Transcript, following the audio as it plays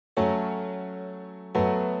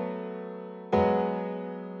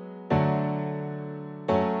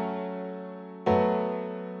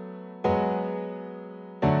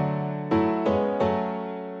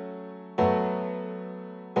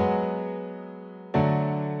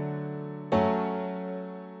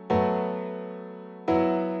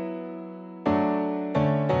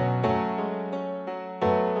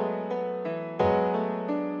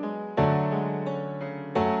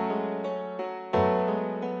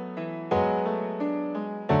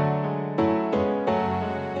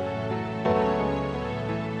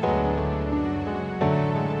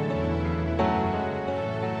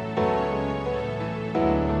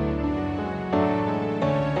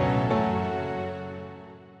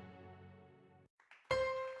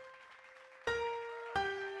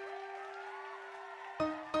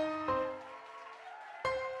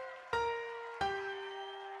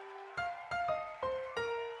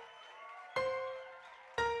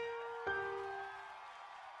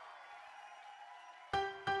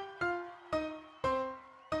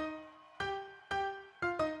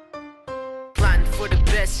for the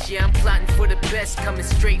best, yeah, I'm plotting for the best, coming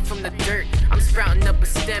straight from the dirt. I'm sprouting up a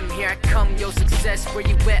stem, here I come, yo success. Where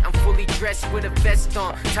you at? I'm fully dressed with a vest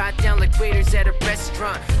on, tied down like waiters at a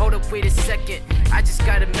restaurant. Hold up, wait a second, I just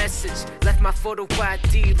got a message. Left my photo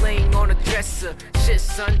ID laying on a dresser. Shit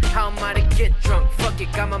son, how am I to get drunk? Fuck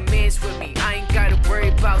it, got my mans with me, I ain't gotta worry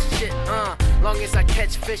about shit, long as I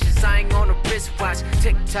catch fishes, I ain't on a wristwatch.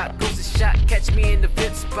 TikTok goes a shot, catch me in the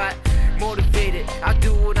VIP spot. Motivated, I'll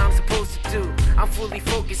do what I'm supposed to do. I'm fully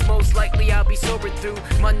focused, most likely I'll be sober through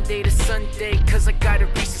Monday to Sunday, cause I gotta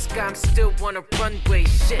reach the sky, I'm still on a runway.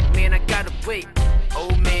 Shit man, I gotta wait.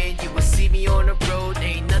 Oh man, you will see me on the road,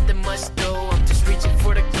 ain't nothing much though, I'm just reaching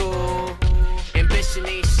for the goal. Ambition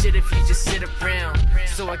ain't shit if you just sit around,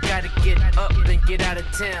 so I gotta get up and get out of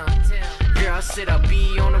town. Girl, I said I'll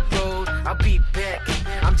be on the road, I'll be back,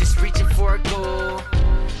 I'm just reaching for a goal.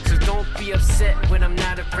 So don't be upset when I'm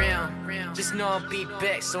not around, just know I'll be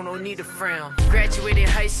back, so no need to frown. Graduated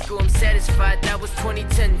high school, I'm satisfied, that was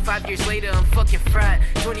 2010. 5 years later, I'm fucking fried.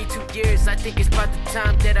 22 years, I think it's about the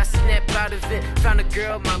time that I snap out of it. Found a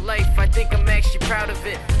girl in my life, I think I'm actually proud of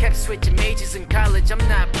it. Kept switching majors in college, I'm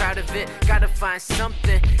not proud of it. Gotta find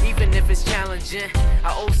something, even if it's challenging.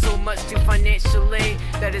 I owe so much to financial aid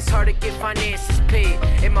that it's hard to get finances paid.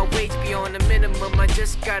 And my wage be on the minimum, I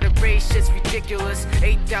just gotta raise, shit's ridiculous.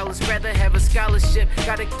 $8, rather have a scholarship.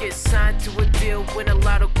 Gotta get signed to a deal, win a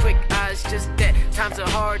lot of quick eyes. Just that times are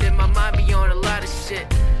hard and my mind be on a lot of shit.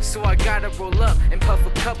 So I gotta roll up and puff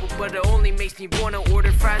a couple, but it only makes me wanna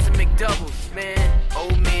order fries and McDoubles. Man,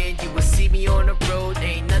 oh man, you will see me on the road,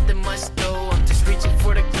 ain't nothing much though, I'm just reaching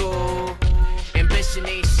for the goal. Ambition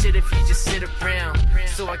ain't shit if you just sit around,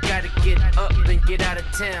 so I gotta get up and get out of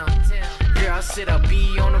town. Girl, I said I'll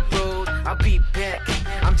be on the road, I'll be back,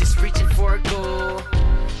 I'm just reaching for a goal.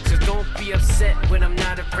 So don't be upset when I'm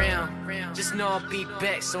not around, just know I'll be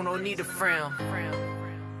back, so no need to frown.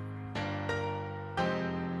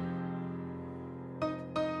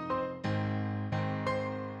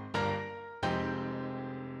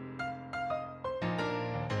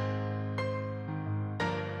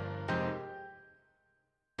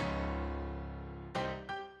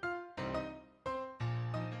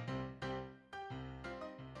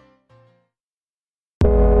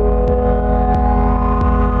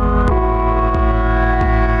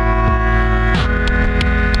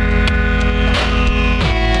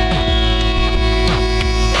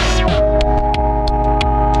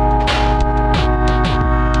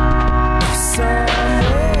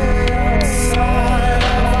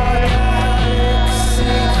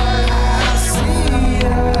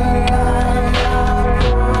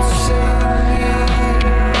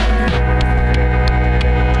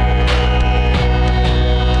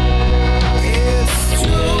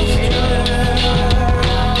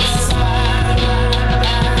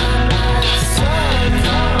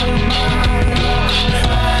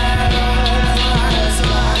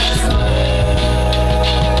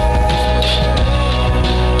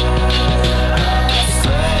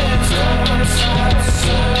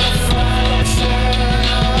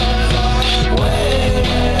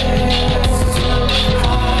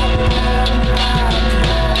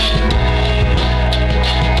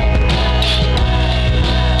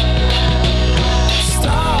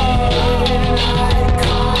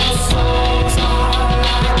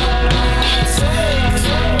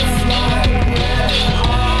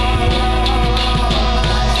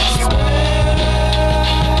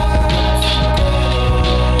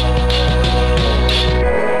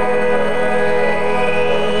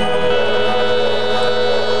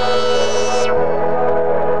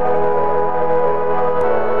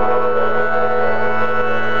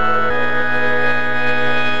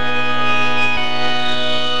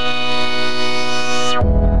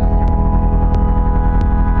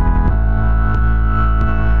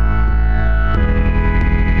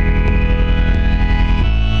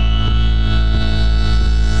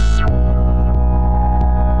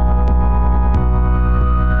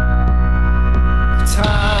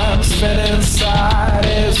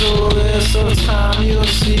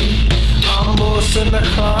 In the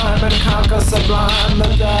climb and conquer sublime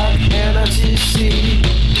the dark energy sea.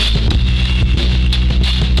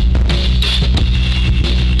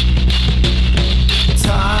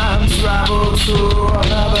 Time travel to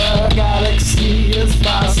another galaxy is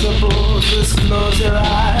possible. Just close your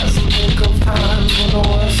eyes and think of times when the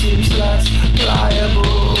world seems less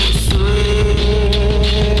pliable. Straight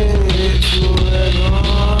to heaven.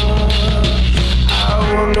 I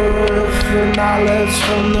wonder if the knowledge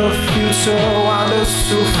from the future wanders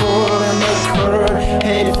too full in the current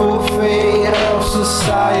hateful fate of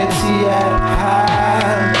society at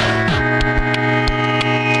hand.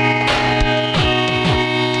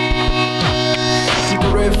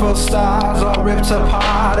 single stars are ripped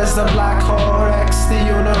apart as the black hole wrecks the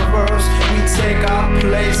universe. We take our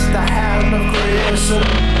place at the hand of creation.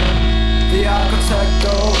 The architect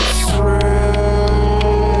goes through.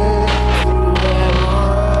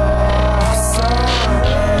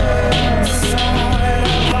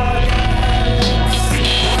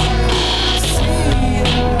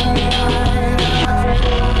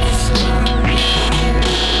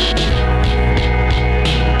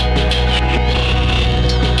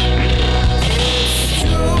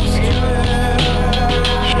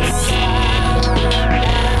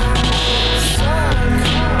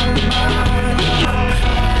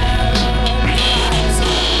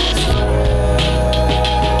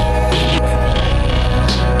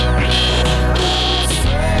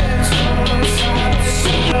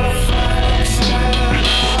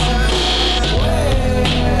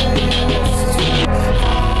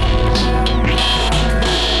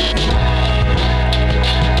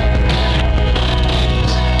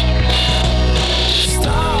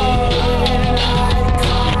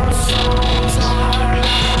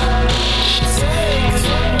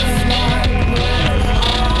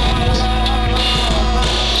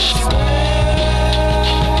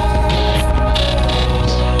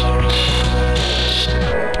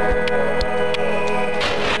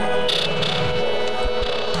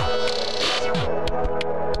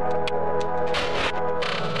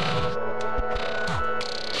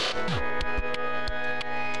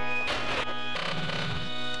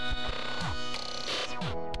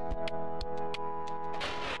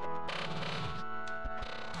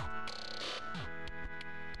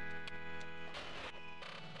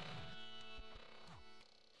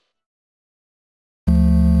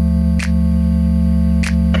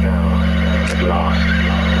 Lost.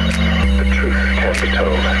 The truth can't be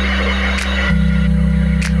told.